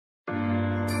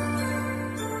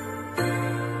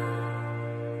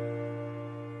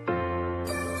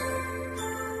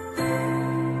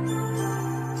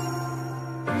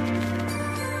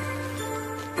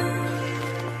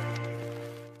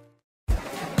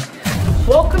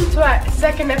Welcome to our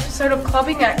second episode of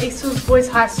clubbing at Eastwood Boys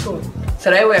High School.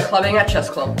 Today we're clubbing at chess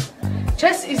club.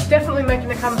 Chess is definitely making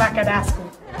a comeback at our school.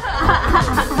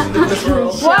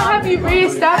 Why have you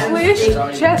re-established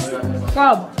chess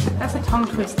club? That's a tongue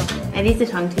twister. It is a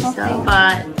tongue twister,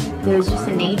 but there was just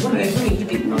a need. There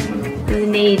was a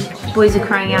need. Boys are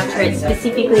crying out for it,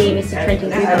 specifically Mr.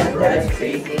 Trenton Cooper.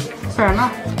 Fair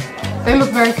enough. They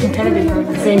look very competitive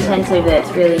over It's there. intense over there.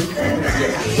 It's really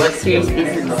serious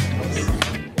business.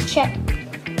 Check.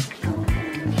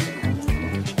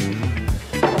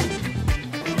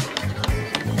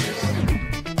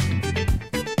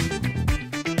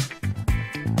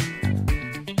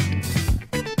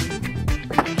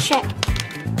 Check.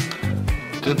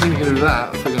 Didn't think you could do that.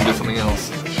 I thought you were going to do something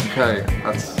else. Okay,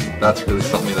 that's really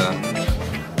stopped me there.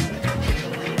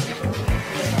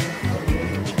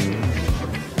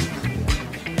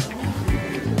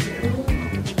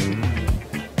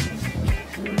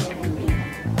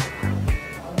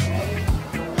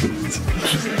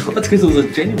 That's because it was a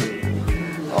genuine.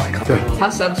 Oh, I can't. How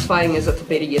satisfying is it to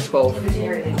beat a year 12?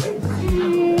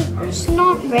 It's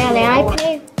not really. I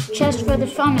play just for the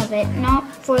fun of it, not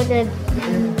for the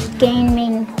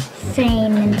gaming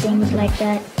fame and things like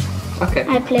that. Okay.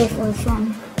 I play for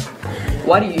fun.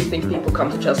 Why do you think people come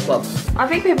to chess club? I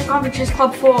think people come to chess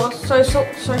club for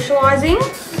socializing,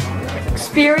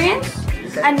 experience,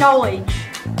 and knowledge,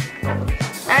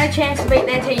 and a chance to beat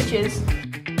their teachers.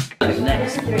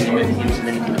 Next, you move the hips and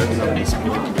then you can put something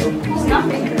significant. It's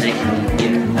nothing.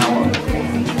 How long?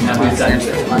 How many times?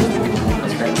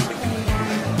 That's great.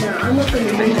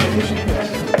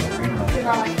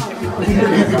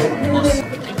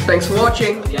 Thanks for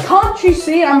watching. Can't you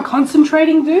see I'm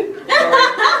concentrating, dude?